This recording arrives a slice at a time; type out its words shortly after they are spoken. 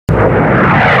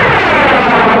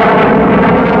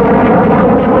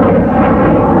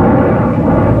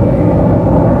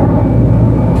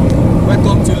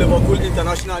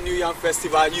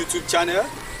YouTube channel.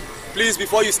 Please,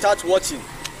 before you start watching,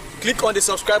 click on the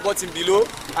subscribe button below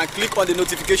and click on the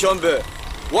notification bell.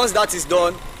 Once that is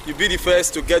done, you'll be the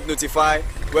first to get notified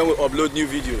when we upload new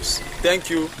videos. Thank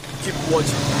you. Keep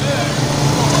watching.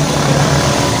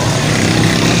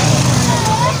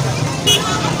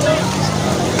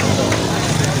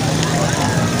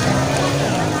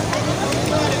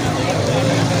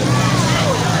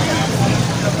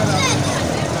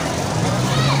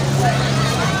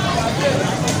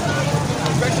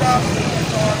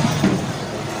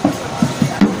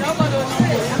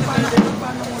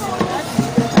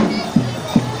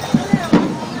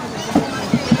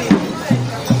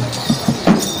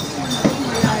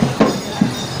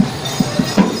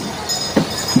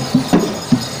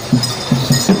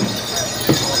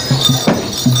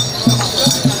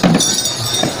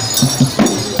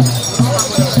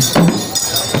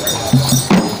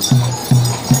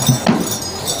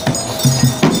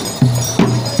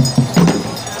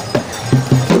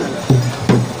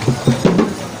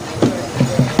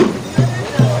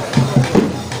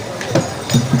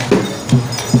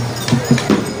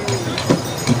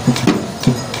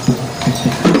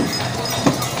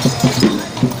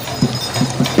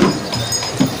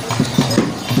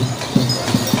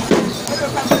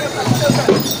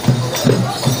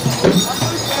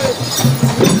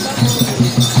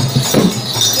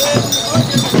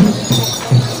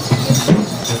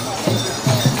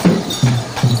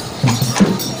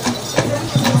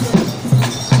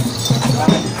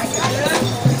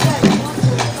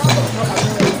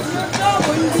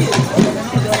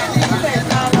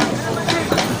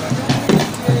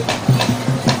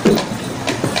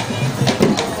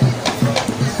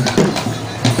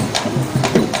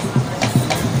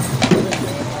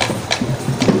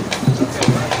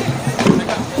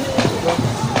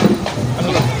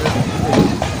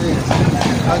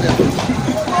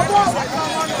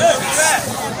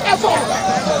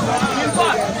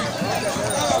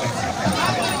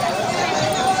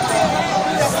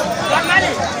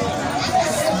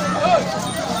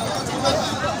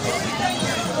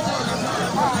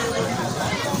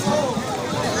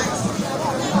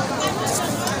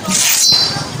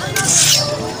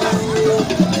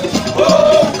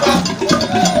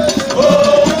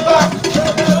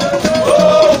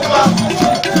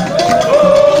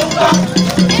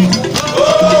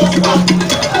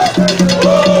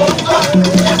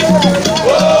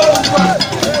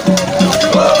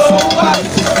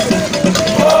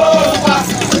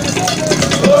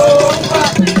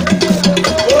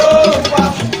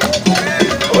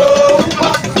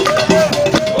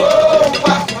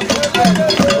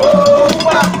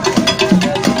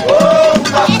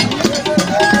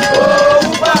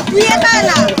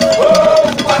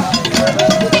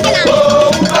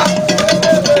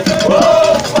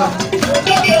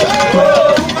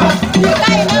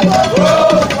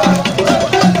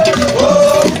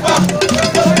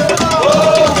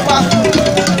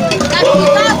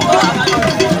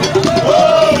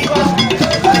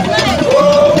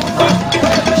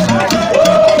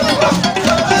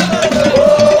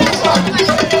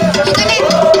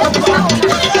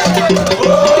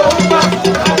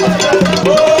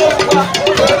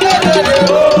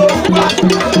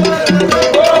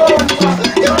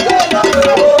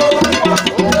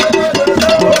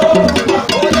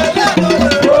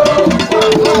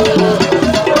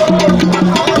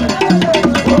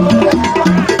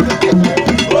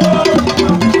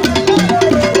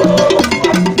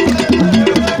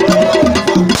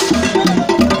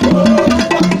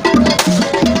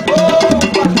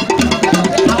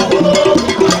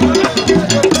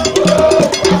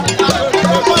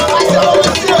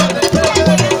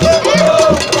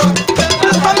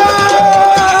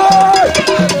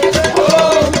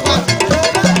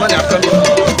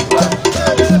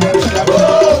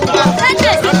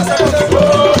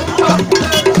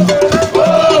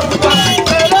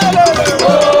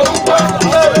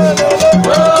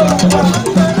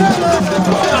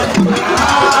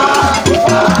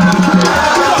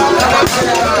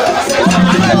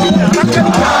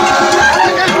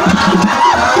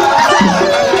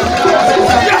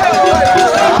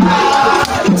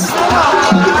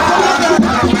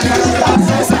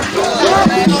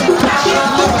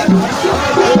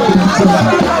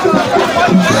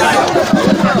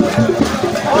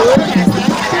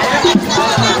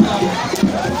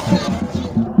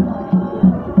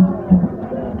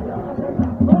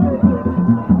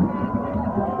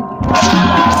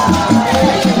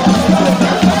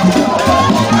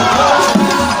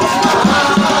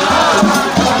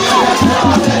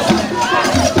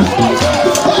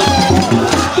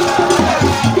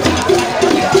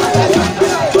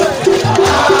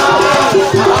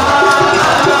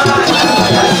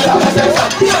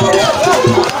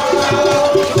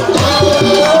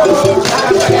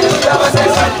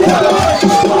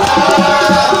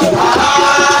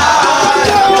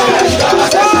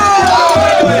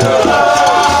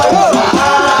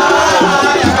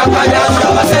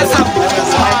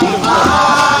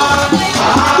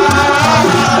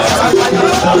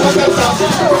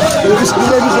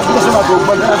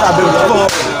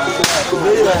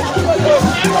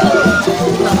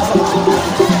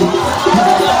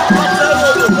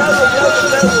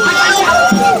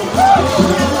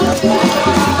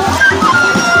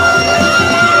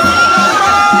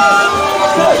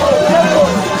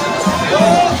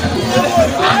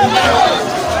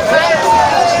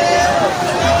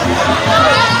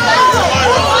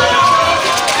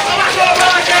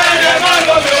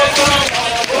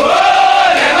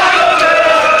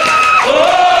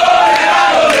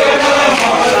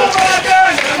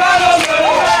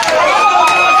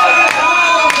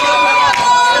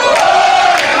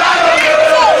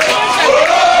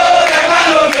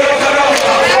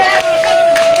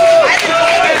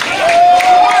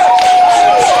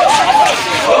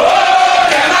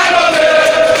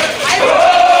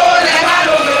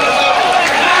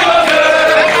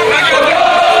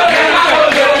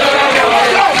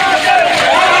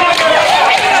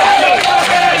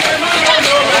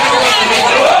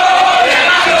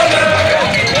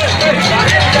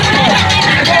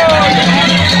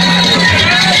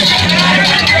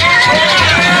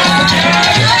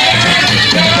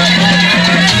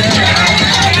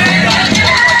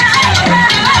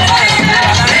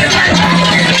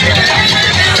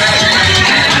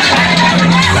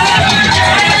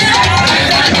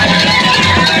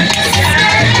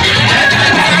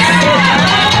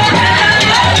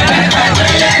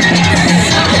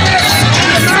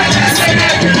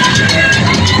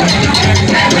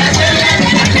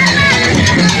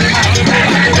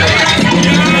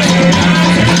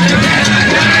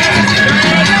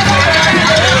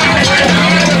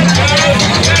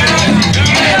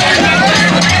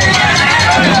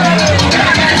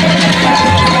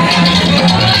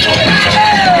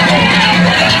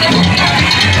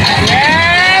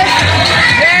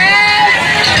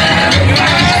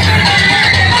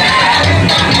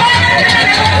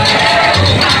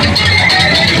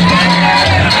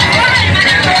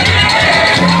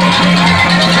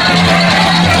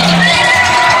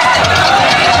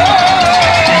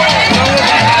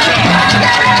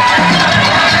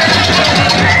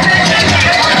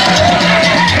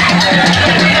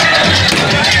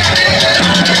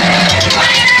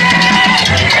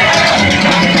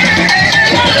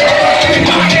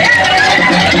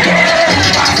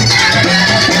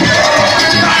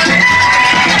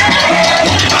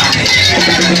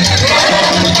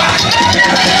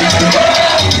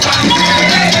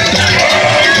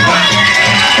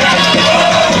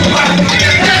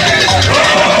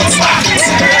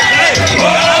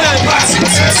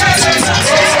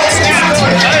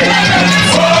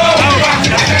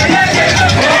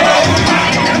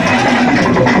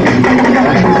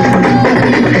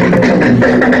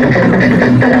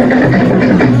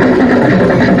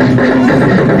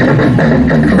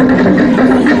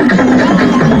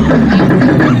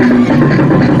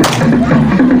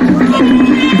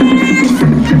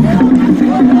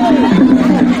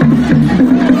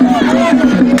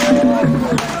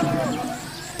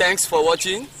 Thanks for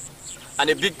watching, and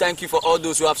a big thank you for all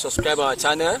those who have subscribed our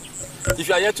channel. If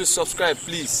you are yet to subscribe,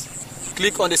 please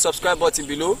click on the subscribe button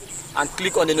below and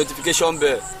click on the notification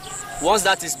bell. Once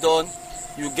that is done,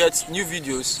 you get new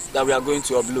videos that we are going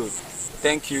to upload.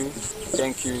 Thank you,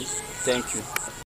 thank you, thank you.